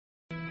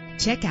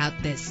Check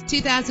out this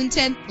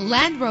 2010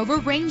 Land Rover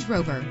Range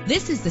Rover.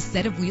 This is the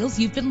set of wheels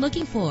you've been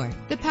looking for.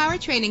 The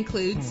powertrain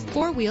includes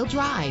four-wheel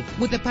drive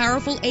with a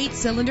powerful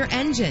 8-cylinder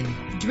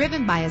engine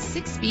driven by a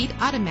 6-speed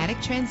automatic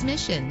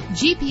transmission.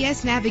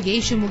 GPS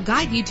navigation will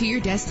guide you to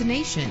your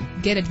destination.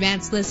 Get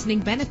advanced listening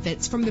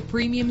benefits from the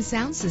premium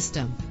sound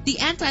system. The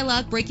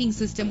anti-lock braking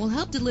system will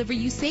help deliver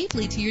you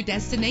safely to your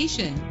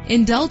destination.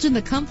 Indulge in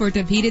the comfort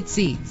of heated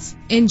seats.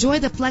 Enjoy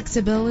the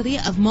flexibility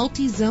of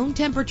multi-zone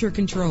temperature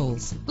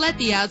controls. Let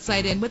the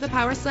outside in with a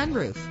power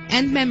sunroof.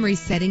 And memory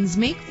settings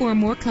make for a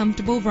more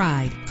comfortable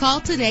ride.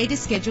 Call today to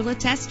schedule a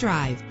test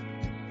drive.